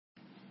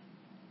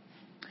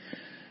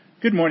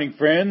Good morning,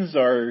 friends.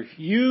 Are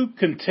you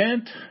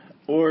content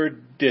or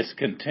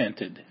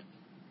discontented?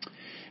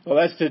 Well,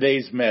 that's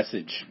today's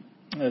message.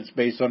 It's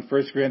based on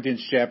 1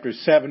 Corinthians chapter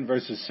 7,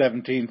 verses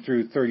 17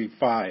 through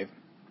 35.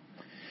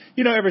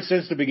 You know, ever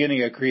since the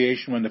beginning of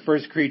creation, when the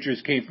first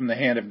creatures came from the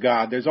hand of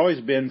God, there's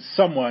always been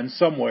someone,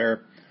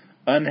 somewhere,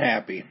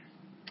 unhappy.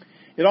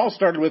 It all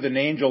started with an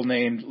angel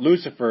named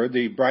Lucifer,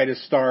 the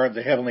brightest star of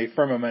the heavenly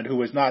firmament, who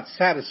was not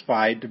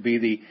satisfied to be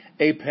the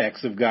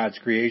apex of God's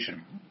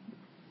creation.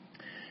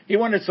 He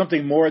wanted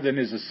something more than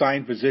his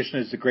assigned position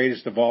as the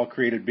greatest of all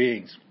created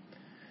beings.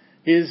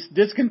 His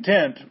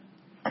discontent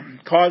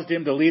caused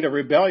him to lead a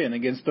rebellion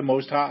against the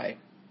Most High,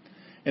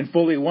 and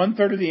fully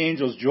one-third of the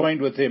angels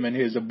joined with him in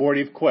his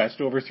abortive quest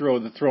to overthrow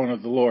the throne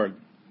of the Lord.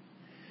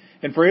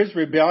 And for his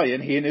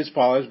rebellion, he and his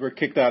followers were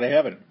kicked out of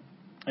heaven.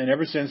 And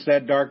ever since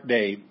that dark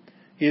day,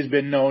 he has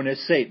been known as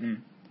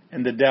Satan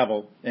and the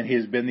devil, and he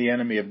has been the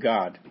enemy of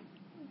God.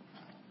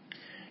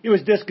 It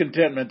was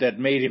discontentment that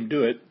made him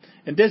do it,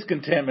 and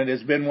discontentment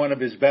has been one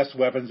of his best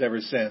weapons ever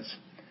since.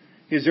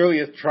 His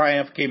earliest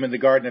triumph came in the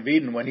Garden of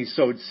Eden when he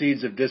sowed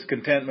seeds of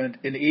discontentment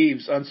in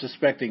Eve's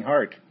unsuspecting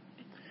heart.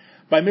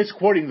 By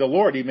misquoting the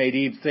Lord, he made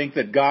Eve think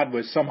that God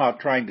was somehow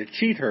trying to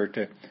cheat her,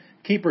 to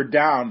keep her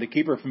down, to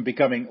keep her from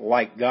becoming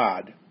like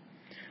God.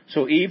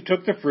 So Eve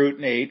took the fruit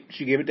and ate.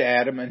 She gave it to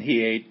Adam, and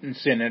he ate, and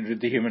sin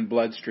entered the human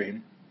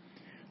bloodstream.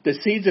 The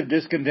seeds of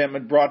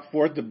discontentment brought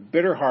forth the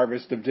bitter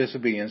harvest of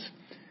disobedience,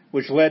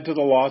 which led to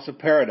the loss of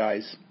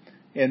paradise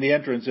and the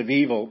entrance of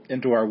evil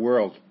into our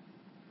world.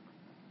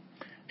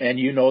 And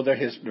you know the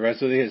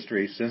rest of the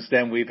history. Since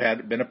then, we've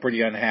been a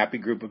pretty unhappy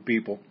group of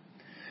people.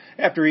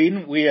 After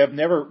Eden, we have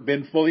never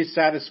been fully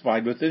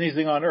satisfied with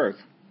anything on earth.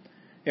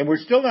 And we're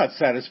still not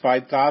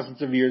satisfied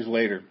thousands of years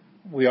later.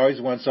 We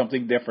always want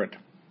something different.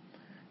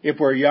 If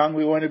we're young,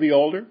 we want to be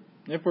older.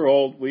 If we're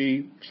old,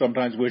 we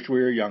sometimes wish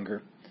we were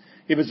younger.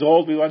 If it's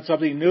old, we want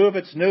something new. If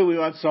it's new, we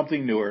want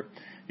something newer.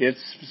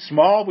 It's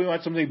small, we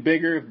want something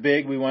bigger. If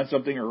big, we want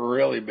something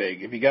really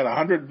big. If you got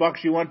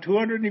 $100, you want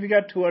 200. And if you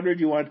got 200,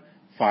 you want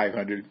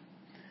 500.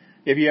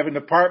 If you have an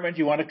apartment,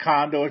 you want a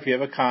condo. If you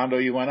have a condo,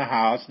 you want a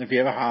house. And if you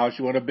have a house,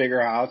 you want a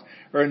bigger house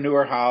or a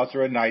newer house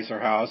or a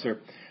nicer house. Or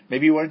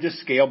maybe you want to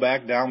just scale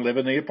back down, live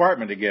in the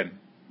apartment again.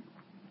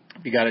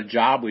 If you got a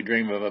job, we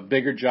dream of a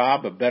bigger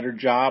job, a better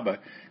job, a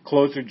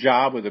closer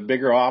job with a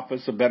bigger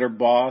office, a better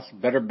boss,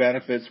 better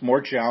benefits,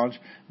 more challenge,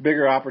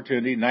 bigger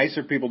opportunity,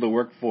 nicer people to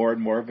work for,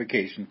 and more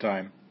vacation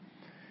time.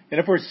 And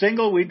if we're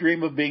single, we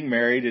dream of being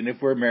married. And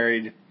if we're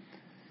married,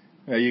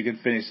 you can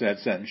finish that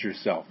sentence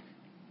yourself.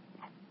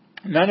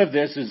 None of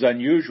this is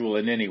unusual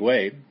in any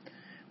way.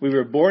 We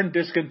were born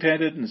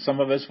discontented, and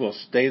some of us will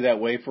stay that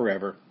way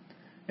forever.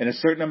 And a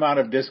certain amount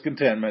of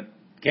discontentment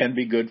can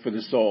be good for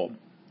the soul.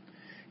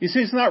 You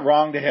see, it's not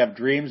wrong to have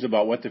dreams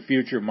about what the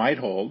future might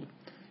hold.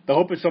 The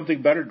hope of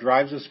something better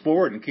drives us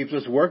forward and keeps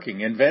us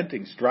working,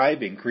 inventing,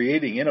 striving,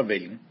 creating,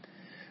 innovating.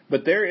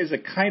 But there is a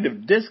kind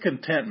of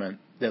discontentment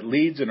that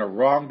leads in a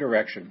wrong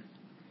direction.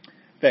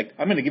 In fact,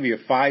 I'm going to give you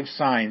 5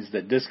 signs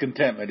that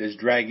discontentment is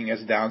dragging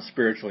us down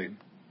spiritually.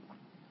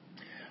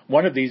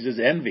 One of these is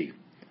envy,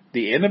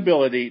 the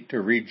inability to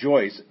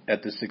rejoice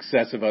at the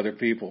success of other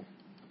people.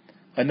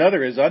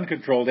 Another is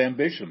uncontrolled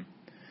ambition,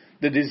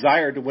 the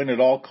desire to win at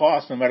all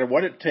costs, no matter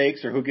what it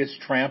takes or who gets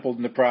trampled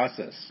in the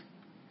process.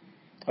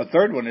 A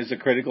third one is a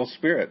critical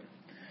spirit,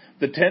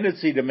 the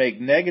tendency to make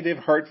negative,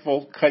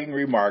 hurtful, cutting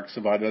remarks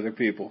about other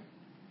people.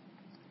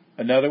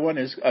 Another one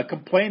is a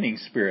complaining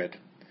spirit,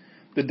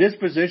 the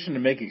disposition to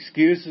make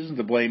excuses and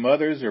to blame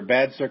others or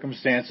bad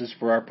circumstances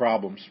for our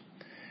problems.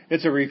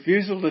 It's a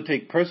refusal to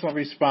take personal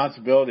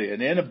responsibility,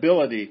 an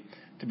inability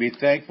to be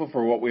thankful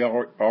for what we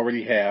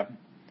already have.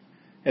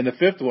 And the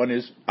fifth one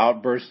is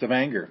outbursts of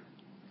anger.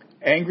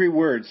 Angry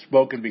words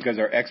spoken because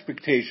our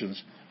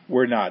expectations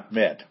were not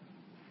met.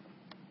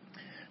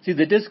 See,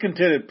 the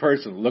discontented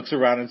person looks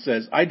around and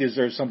says, I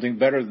deserve something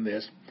better than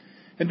this.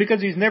 And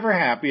because he's never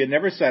happy and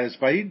never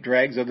satisfied, he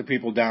drags other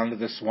people down to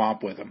the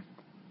swamp with him.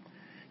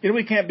 You know,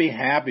 we can't be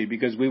happy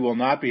because we will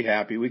not be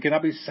happy. We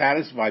cannot be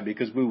satisfied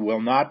because we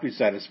will not be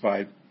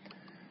satisfied.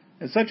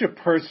 And such a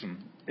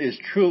person is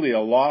truly a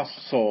lost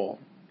soul,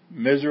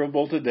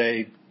 miserable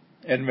today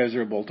and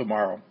miserable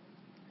tomorrow.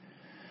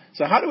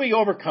 So how do we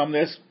overcome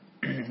this?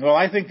 Well,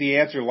 I think the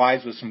answer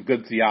lies with some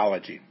good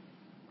theology.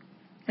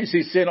 You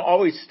see, sin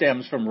always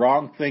stems from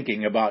wrong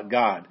thinking about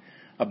God,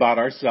 about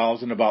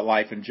ourselves, and about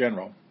life in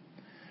general.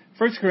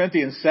 1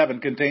 Corinthians 7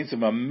 contains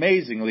some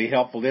amazingly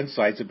helpful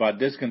insights about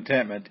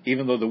discontentment,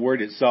 even though the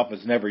word itself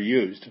is never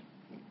used.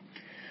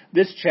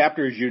 This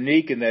chapter is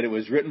unique in that it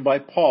was written by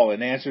Paul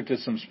in answer to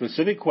some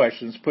specific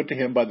questions put to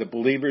him by the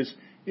believers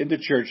in the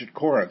church at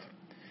Corinth.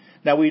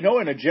 Now, we know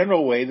in a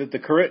general way that the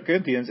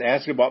Corinthians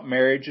asked about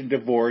marriage and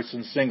divorce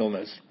and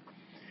singleness.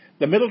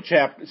 The middle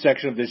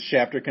section of this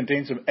chapter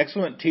contains some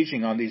excellent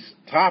teaching on these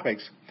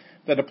topics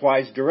that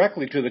applies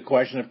directly to the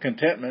question of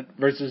contentment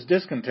versus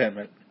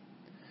discontentment.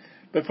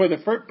 But for the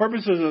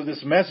purposes of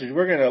this message,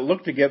 we're going to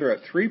look together at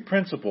 3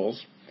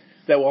 principles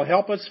that will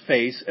help us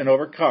face and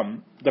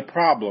overcome the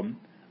problem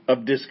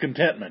of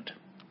discontentment.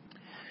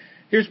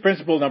 Here's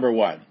principle number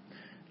 1.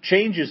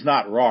 Change is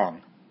not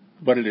wrong,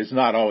 but it is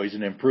not always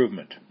an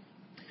improvement.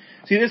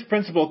 See, this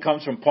principle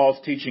comes from Paul's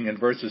teaching in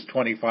verses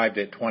 25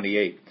 to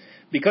 28.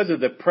 Because of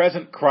the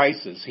present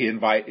crisis, he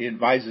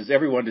advises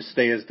everyone to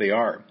stay as they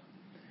are.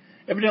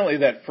 Evidently,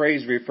 that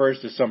phrase refers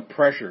to some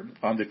pressure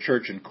on the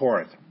church in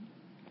Corinth.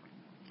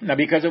 Now,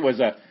 because it was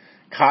a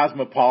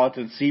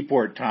cosmopolitan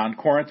seaport town,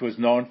 Corinth was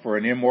known for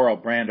an immoral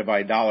brand of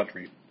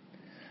idolatry.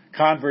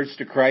 Converts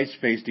to Christ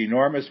faced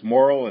enormous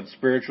moral and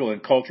spiritual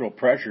and cultural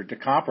pressure to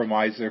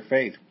compromise their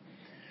faith.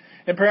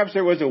 And perhaps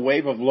there was a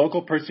wave of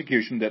local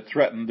persecution that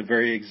threatened the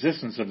very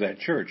existence of that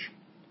church.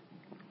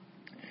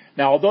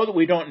 Now, although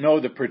we don't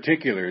know the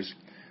particulars,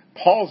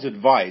 Paul's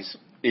advice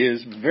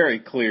is very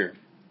clear.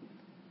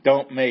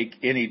 Don't make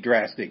any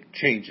drastic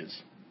changes.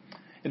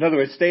 In other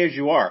words, stay as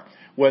you are.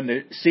 When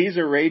the seas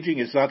are raging,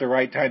 it's not the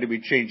right time to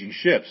be changing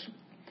ships.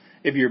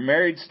 If you're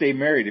married, stay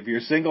married. If you're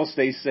single,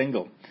 stay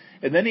single.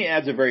 And then he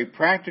adds a very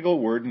practical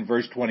word in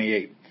verse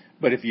 28.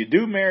 But if you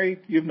do marry,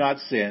 you've not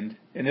sinned.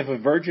 And if a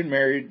virgin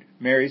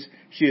marries,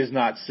 she has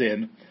not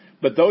sinned.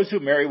 But those who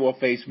marry will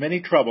face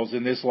many troubles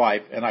in this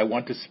life, and I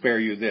want to spare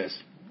you this.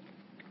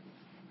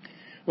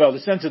 Well, the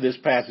sense of this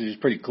passage is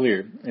pretty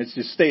clear. It's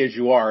to stay as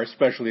you are,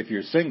 especially if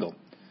you're single.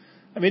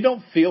 I mean,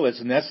 don't feel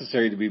it's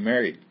necessary to be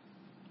married.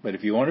 But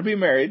if you want to be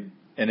married,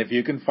 and if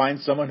you can find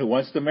someone who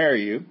wants to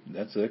marry you,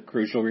 that's a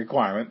crucial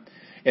requirement.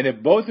 And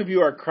if both of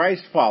you are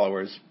Christ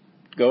followers,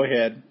 go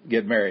ahead,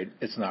 get married.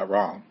 It's not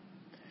wrong.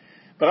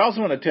 But I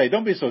also want to tell you,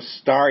 don't be so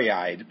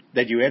starry-eyed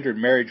that you entered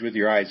marriage with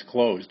your eyes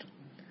closed.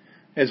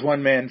 As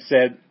one man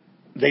said,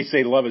 they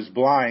say love is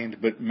blind,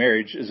 but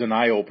marriage is an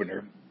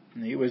eye-opener.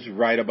 And he was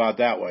right about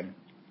that one.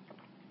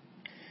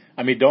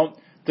 I mean, don't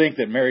think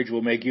that marriage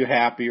will make you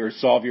happy or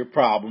solve your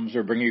problems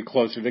or bring you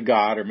closer to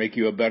God or make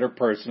you a better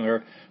person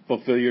or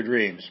fulfill your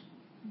dreams.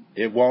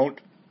 It won't,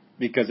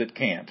 because it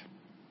can't.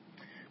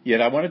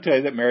 Yet I want to tell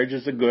you that marriage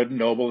is a good,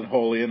 noble, and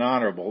holy and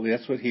honorable.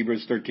 That's what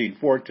Hebrews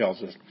 13:4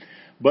 tells us.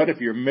 But if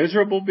you're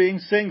miserable being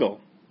single,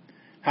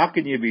 how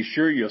can you be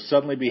sure you'll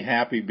suddenly be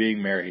happy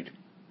being married?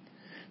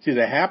 See,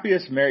 the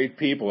happiest married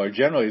people are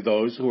generally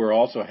those who are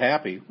also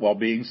happy while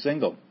being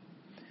single.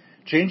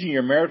 Changing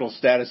your marital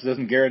status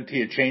doesn't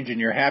guarantee a change in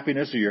your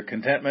happiness or your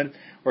contentment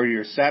or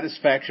your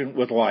satisfaction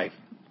with life.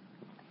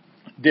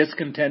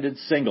 Discontented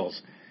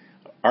singles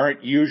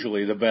aren't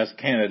usually the best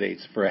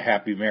candidates for a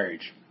happy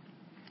marriage.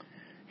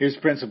 Here's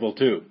principle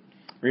 2.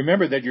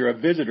 Remember that you're a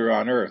visitor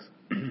on earth,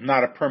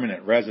 not a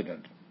permanent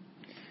resident.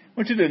 I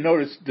want you to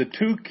notice the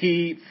 2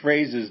 key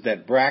phrases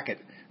that bracket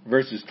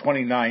verses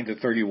 29 to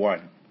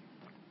 31.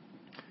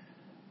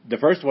 The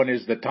first one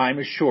is the time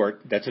is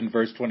short. That's in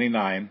verse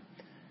 29.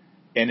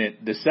 And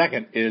the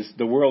second is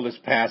the world is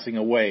passing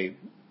away.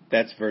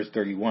 That's verse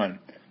 31.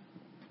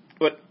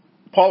 What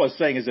Paul is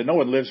saying is that no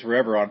one lives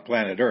forever on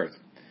planet Earth.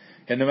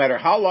 And no matter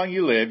how long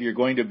you live, you're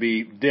going to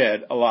be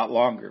dead a lot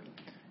longer.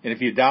 And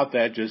if you doubt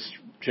that, just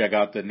check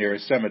out the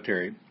nearest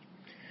cemetery.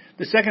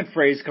 The second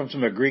phrase comes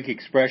from a Greek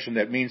expression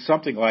that means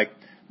something like,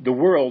 the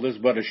world is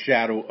but a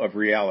shadow of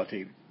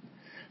reality.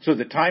 So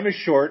the time is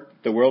short,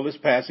 the world is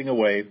passing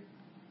away.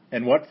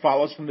 And what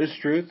follows from this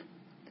truth?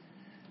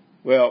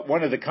 Well,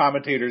 one of the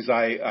commentators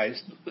I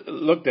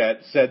looked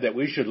at said that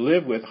we should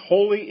live with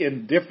holy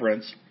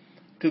indifference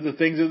to the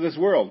things of this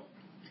world.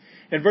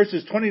 And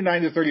verses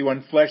 29 to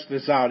 31 flesh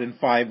this out in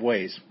 5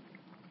 ways.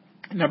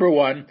 Number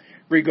 1,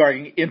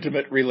 regarding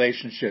intimate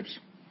relationships.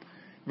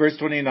 Verse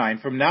 29,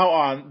 from now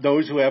on,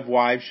 those who have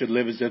wives should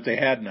live as if they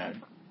had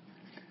none.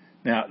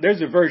 Now, there's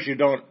a verse you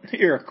don't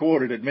hear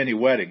quoted at many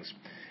weddings.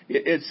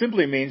 It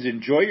simply means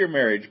enjoy your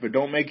marriage, but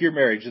don't make your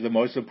marriage the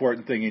most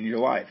important thing in your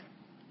life.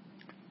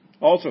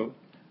 Also,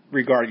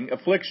 regarding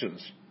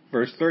afflictions,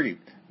 verse 30,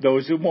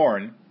 those who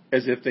mourn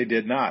as if they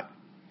did not.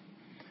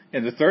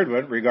 And the third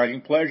one,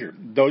 regarding pleasure,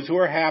 those who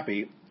are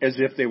happy as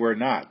if they were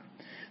not.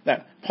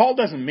 Now, Paul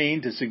doesn't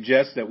mean to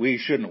suggest that we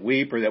shouldn't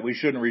weep or that we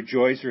shouldn't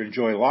rejoice or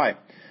enjoy life,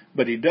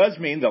 but he does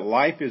mean that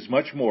life is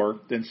much more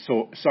than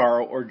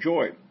sorrow or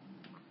joy.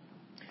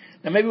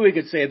 Now, maybe we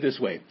could say it this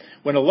way.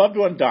 When a loved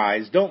one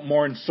dies, don't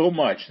mourn so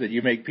much that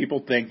you make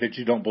people think that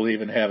you don't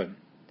believe in heaven.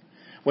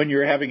 When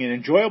you're having an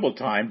enjoyable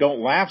time,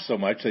 don't laugh so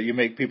much that you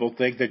make people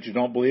think that you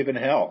don't believe in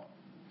hell.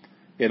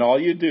 In all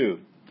you do,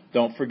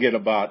 don't forget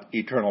about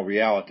eternal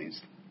realities.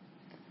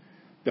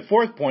 The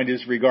fourth point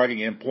is regarding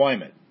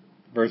employment.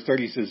 Verse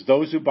 30 says,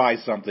 those who buy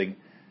something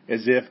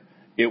as if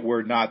it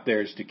were not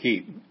theirs to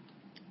keep.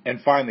 And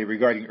finally,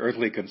 regarding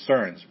earthly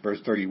concerns, verse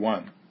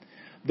 31,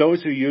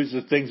 those who use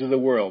the things of the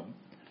world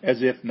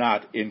as if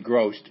not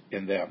engrossed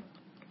in them.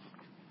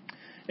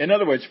 In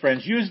other words,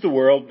 friends, use the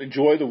world,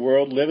 enjoy the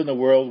world, live in the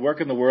world, work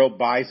in the world,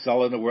 buy,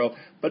 sell in the world,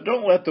 but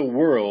don't let the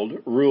world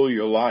rule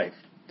your life.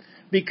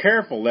 Be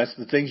careful lest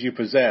the things you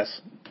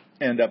possess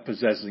end up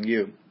possessing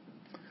you.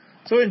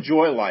 So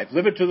enjoy life,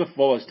 live it to the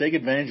fullest, take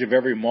advantage of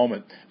every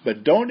moment,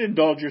 but don't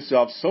indulge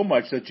yourself so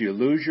much that you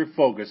lose your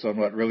focus on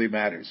what really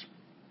matters.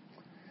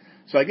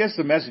 So I guess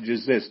the message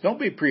is this: don't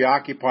be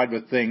preoccupied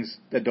with things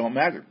that don't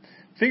matter.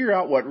 Figure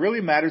out what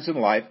really matters in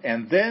life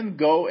and then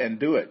go and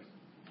do it.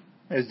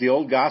 As the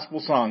old gospel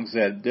song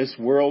said, this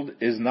world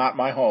is not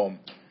my home.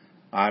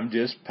 I'm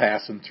just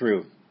passing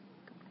through.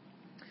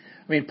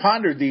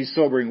 Ponder these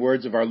sobering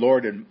words of our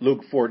Lord in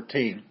Luke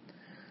 14.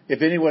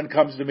 If anyone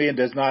comes to me and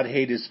does not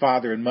hate his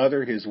father and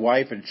mother, his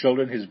wife and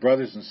children, his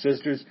brothers and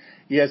sisters,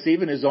 yes,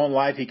 even his own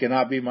life, he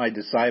cannot be my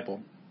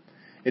disciple.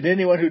 And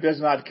anyone who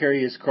does not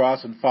carry his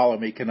cross and follow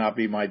me cannot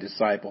be my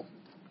disciple.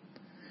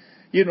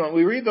 When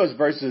we read those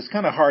verses, it's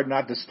kind of hard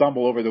not to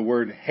stumble over the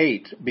word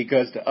hate,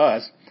 because to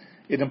us,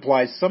 it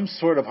implies some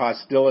sort of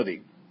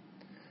hostility.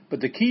 But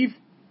the key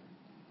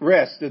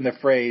rests in the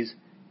phrase,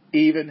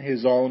 even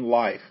his own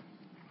life.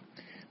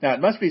 Now, it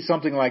must be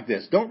something like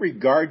this. Don't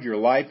regard your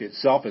life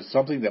itself as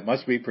something that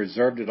must be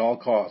preserved at all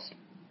costs.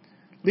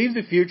 Leave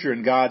the future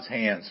in God's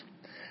hands.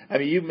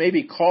 You may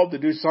be called to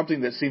do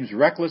something that seems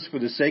reckless for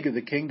the sake of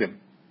the kingdom.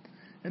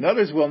 And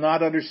others will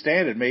not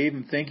understand it, may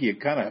even think you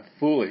kind of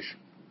foolish.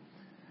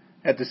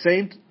 At the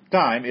same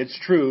time, it's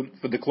true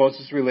for the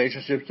closest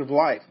relationships of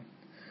life.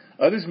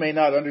 Others may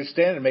not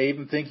understand and may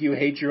even think you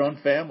hate your own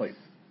family.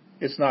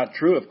 It's not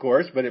true, of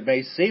course, but it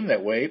may seem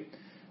that way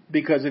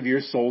because of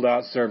your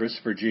sold-out service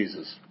for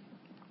Jesus.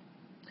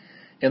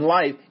 In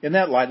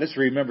that light, let's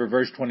remember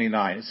verse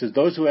 29. It says,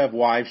 those who have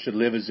wives should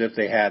live as if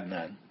they had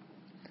none.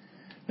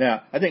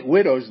 Now, I think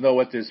widows know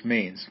what this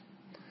means.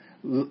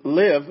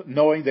 Live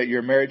knowing that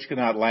your marriage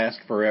cannot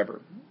last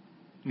forever.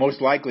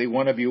 Most likely,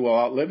 one of you will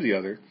outlive the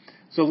other.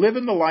 So live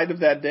in the light of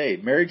that day.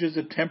 Marriage is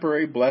a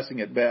temporary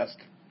blessing at best.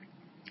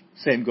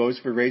 Same goes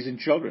for raising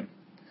children.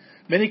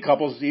 Many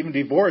couples even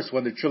divorce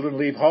when the children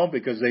leave home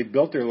because they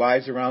built their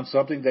lives around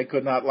something that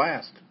could not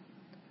last.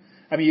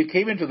 You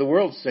came into the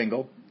world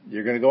single.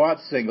 You're going to go out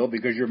single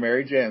because your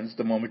marriage ends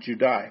the moment you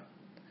die.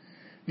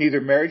 Neither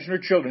marriage nor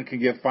children can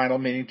give final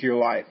meaning to your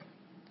life.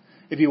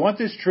 If you want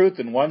this truth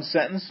in one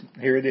sentence,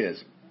 here it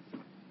is.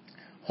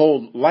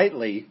 Hold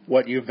lightly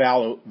what you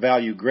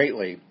value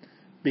greatly,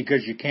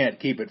 because you can't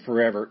keep it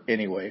forever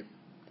anyway.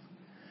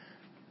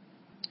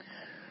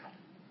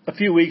 A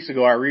few weeks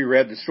ago, I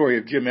reread the story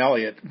of Jim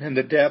Elliot and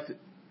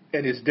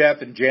his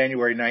death in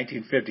January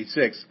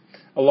 1956,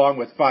 along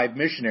with 5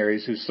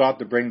 missionaries who sought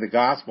to bring the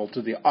gospel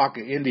to the Auca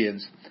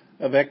Indians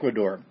of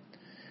Ecuador.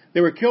 They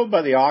were killed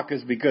by the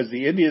Aucas because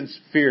the Indians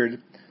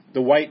feared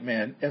the white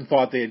men and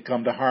thought they had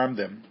come to harm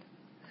them.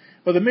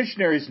 Well, the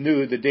missionaries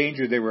knew the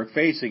danger they were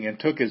facing and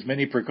took as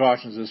many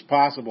precautions as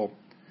possible.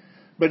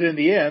 But in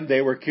the end,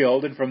 they were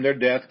killed, and from their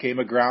death came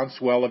a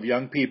groundswell of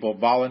young people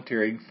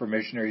volunteering for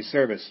missionary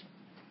service.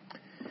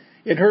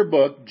 In her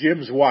book,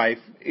 Jim's wife,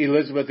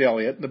 Elizabeth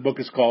Elliot, the book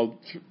is called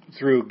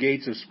Through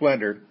Gates of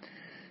Splendor,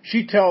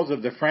 she tells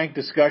of the frank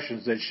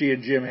discussions that she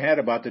and Jim had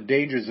about the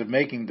dangers of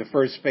making the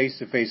first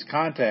face-to-face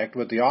contact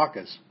with the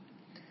Aucas.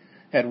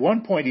 At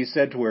one point he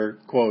said to her,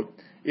 quote,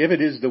 if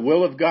it is the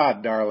will of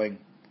God, darling,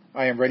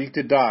 I am ready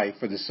to die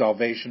for the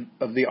salvation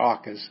of the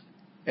Aucas,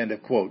 end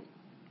of quote.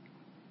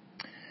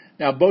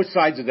 Now, both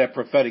sides of that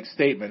prophetic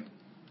statement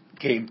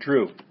came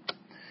true.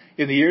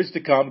 In the years to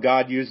come,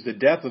 God used the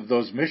death of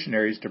those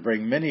missionaries to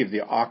bring many of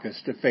the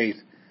Aucas to faith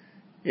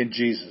in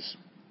Jesus.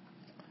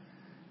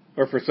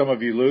 Or for some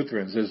of you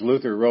Lutherans, as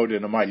Luther wrote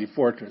in A Mighty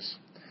Fortress,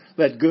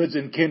 let goods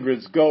and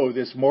kindreds go,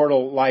 this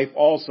mortal life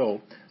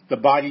also. The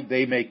body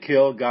they may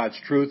kill, God's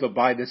truth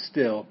abideth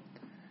still.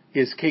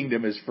 His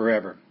kingdom is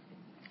forever.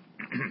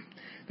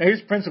 Now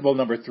here's principle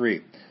number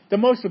 3. The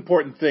most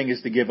important thing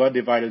is to give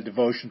undivided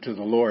devotion to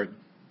the Lord.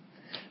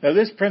 Now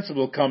this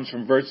principle comes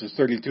from verses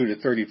 32 to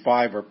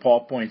 35, where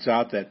Paul points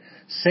out that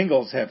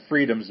singles have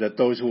freedoms that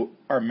those who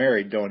are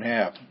married don't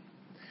have.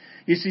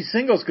 You see,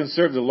 singles can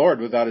serve the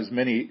Lord without as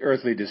many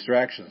earthly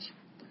distractions.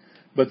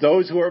 But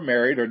those who are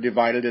married are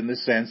divided in the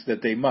sense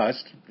that they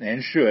must,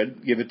 and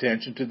should, give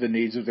attention to the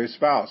needs of their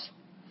spouse.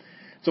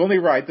 It's only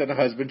right that a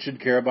husband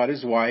should care about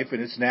his wife,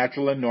 and it's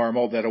natural and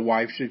normal that a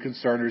wife should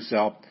concern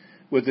herself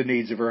with the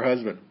needs of her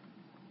husband.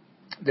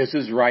 This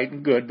is right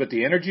and good, but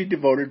the energy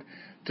devoted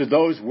to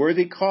those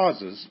worthy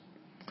causes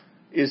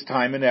is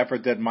time and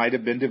effort that might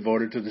have been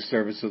devoted to the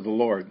service of the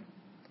Lord.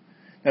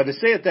 Now, to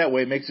say it that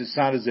way makes it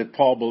sound as if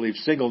Paul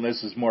believes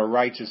singleness is more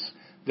righteous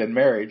than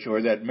marriage,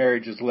 or that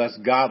marriage is less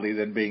godly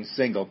than being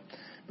single.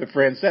 But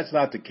friends, that's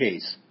not the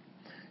case.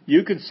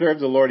 You can serve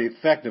the Lord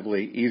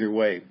effectively either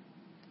way.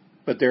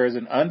 But there is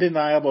an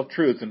undeniable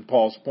truth in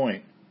Paul's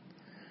point.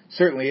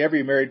 Certainly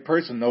every married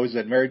person knows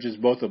that marriage is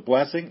both a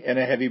blessing and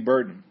a heavy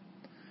burden.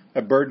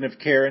 A burden of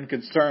care and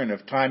concern,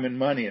 of time and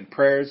money and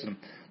prayers and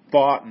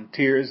thought and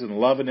tears and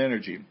love and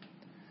energy.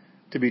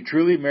 To be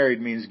truly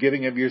married means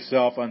giving of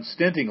yourself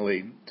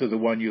unstintingly to the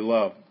one you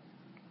love.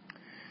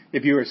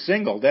 If you are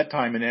single, that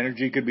time and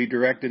energy could be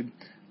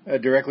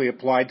directly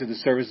applied to the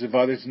service of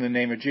others in the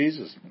name of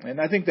Jesus.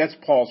 And I think that's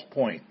Paul's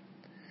point.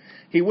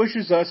 He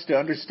wishes us to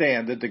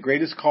understand that the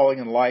greatest calling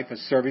in life is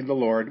serving the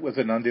Lord with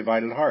an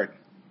undivided heart.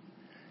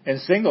 And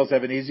singles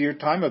have an easier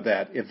time of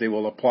that if they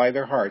will apply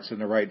their hearts in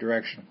the right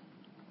direction.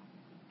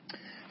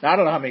 Now, I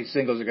don't know how many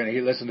singles are going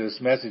to listen to this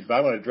message, but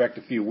I want to direct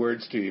a few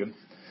words to you.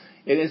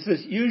 It is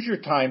this: use your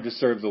time to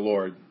serve the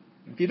Lord.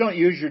 If you don't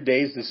use your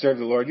days to serve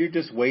the Lord, you're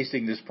just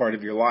wasting this part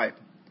of your life.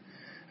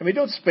 I mean,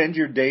 don't spend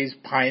your days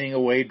pining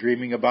away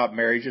dreaming about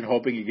marriage and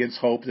hoping against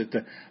hope that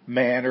the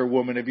man or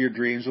woman of your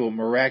dreams will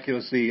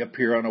miraculously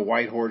appear on a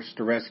white horse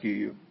to rescue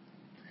you.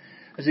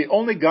 As the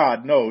only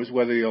God knows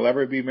whether you'll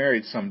ever be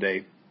married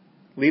someday,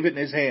 leave it in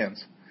His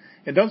hands.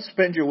 And don't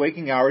spend your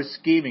waking hours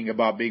scheming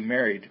about being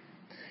married.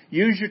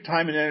 Use your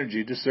time and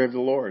energy to serve the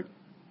Lord.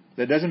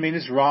 That doesn't mean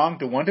it's wrong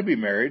to want to be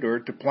married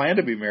or to plan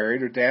to be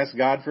married or to ask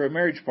God for a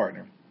marriage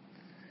partner.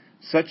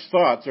 Such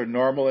thoughts are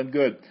normal and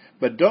good,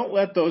 but don't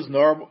let those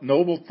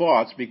noble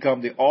thoughts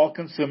become the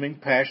all-consuming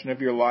passion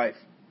of your life.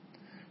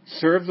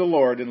 Serve the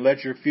Lord and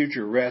let your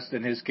future rest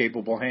in His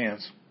capable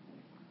hands.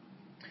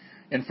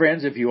 And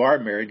friends, if you are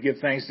married, give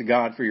thanks to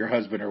God for your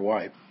husband or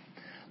wife.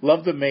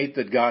 Love the mate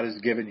that God has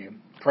given you.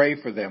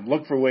 Pray for them.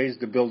 Look for ways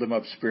to build them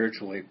up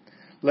spiritually.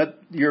 Let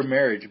your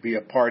marriage be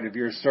a part of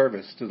your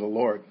service to the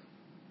Lord.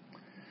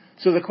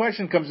 So the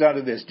question comes down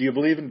to this: do you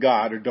believe in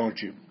God or don't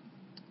you?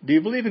 Do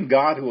you believe in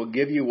God who will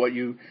give you what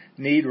you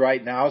need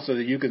right now so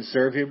that you can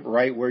serve Him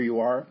right where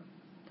you are?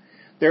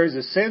 There is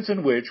a sense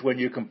in which when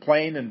you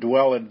complain and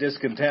dwell in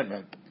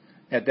discontentment,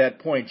 at that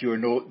point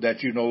that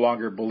you no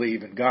longer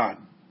believe in God.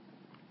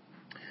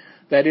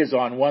 That is,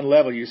 on one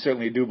level you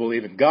certainly do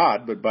believe in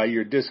God, but by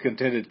your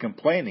discontented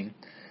complaining,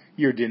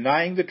 you're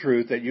denying the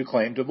truth that you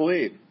claim to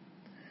believe.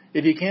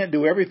 If you can't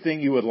do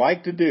everything you would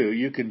like to do,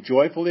 you can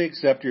joyfully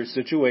accept your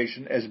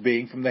situation as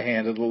being from the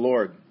hand of the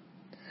Lord.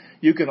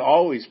 You can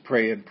always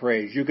pray and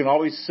praise. You can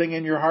always sing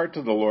in your heart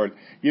to the Lord.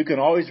 You can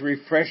always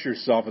refresh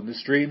yourself in the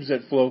streams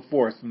that flow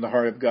forth from the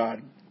heart of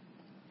God.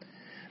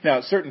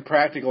 Now, certain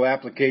practical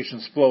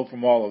applications flow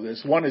from all of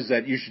this. One is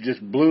that you should just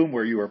bloom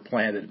where you are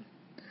planted.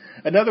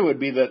 Another would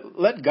be that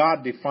let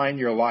God define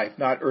your life,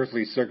 not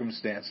earthly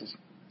circumstances.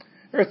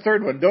 Or a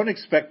third one, don't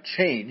expect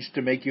change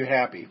to make you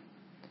happy.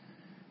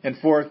 And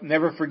fourth,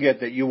 never forget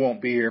that you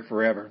won't be here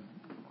forever.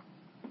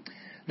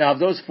 Now, of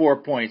those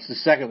 4 points, the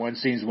second one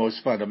seems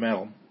most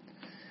fundamental.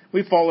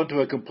 We fall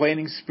into a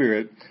complaining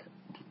spirit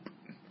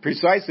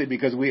precisely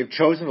because we have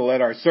chosen to let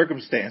our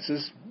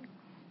circumstances,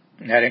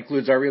 and that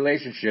includes our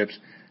relationships,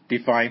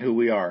 define who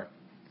we are.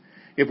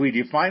 If we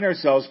define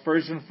ourselves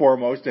first and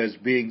foremost as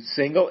being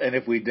single, and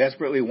if we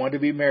desperately want to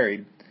be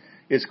married,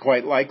 it's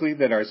quite likely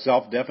that our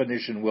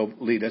self-definition will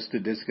lead us to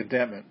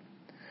discontentment.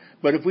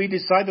 But if we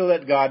decide to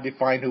let God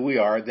define who we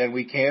are, then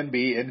we can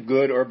be in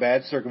good or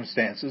bad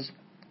circumstances,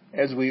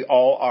 as we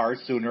all are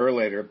sooner or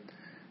later,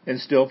 and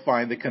still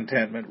find the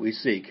contentment we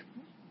seek.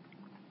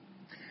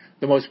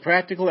 The most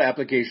practical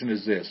application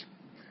is this: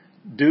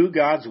 do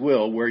God's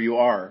will where you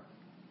are,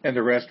 and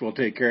the rest will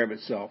take care of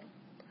itself.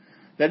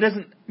 That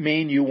doesn't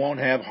mean you won't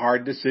have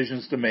hard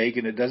decisions to make,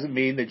 and it doesn't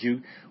mean that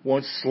you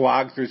won't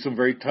slog through some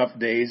very tough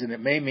days, and it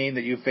may mean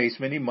that you face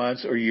many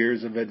months or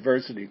years of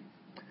adversity.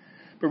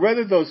 But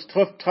whether those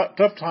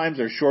tough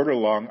times are short or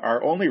long,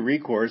 our only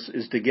recourse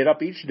is to get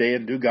up each day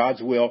and do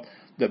God's will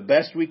the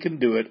best we can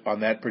do it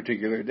on that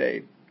particular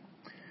day.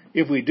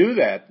 If we do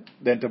that,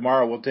 then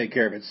tomorrow will take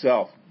care of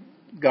itself.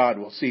 God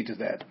will see to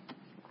that.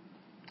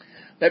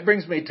 That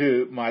brings me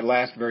to my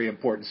last very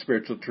important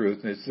spiritual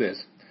truth, and it's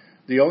this: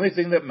 the only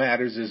thing that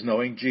matters is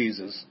knowing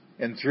Jesus,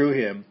 and through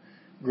Him,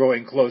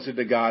 growing closer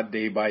to God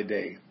day by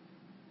day.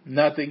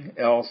 Nothing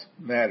else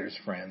matters,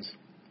 friends.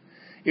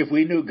 If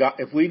we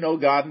know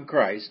God in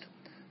Christ,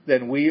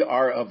 then we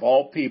are of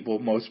all people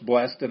most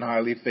blessed and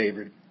highly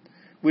favored.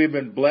 We have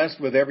been blessed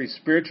with every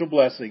spiritual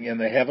blessing in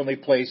the heavenly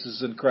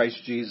places in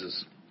Christ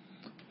Jesus.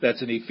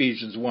 That's in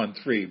Ephesians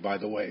 1:3, by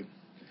the way.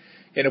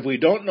 And if we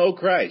don't know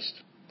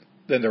Christ,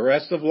 then the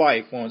rest of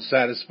life won't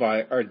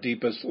satisfy our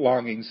deepest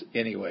longings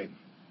anyway.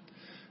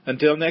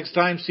 Until next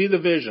time, see the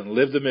vision,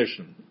 live the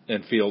mission,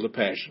 and feel the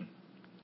passion.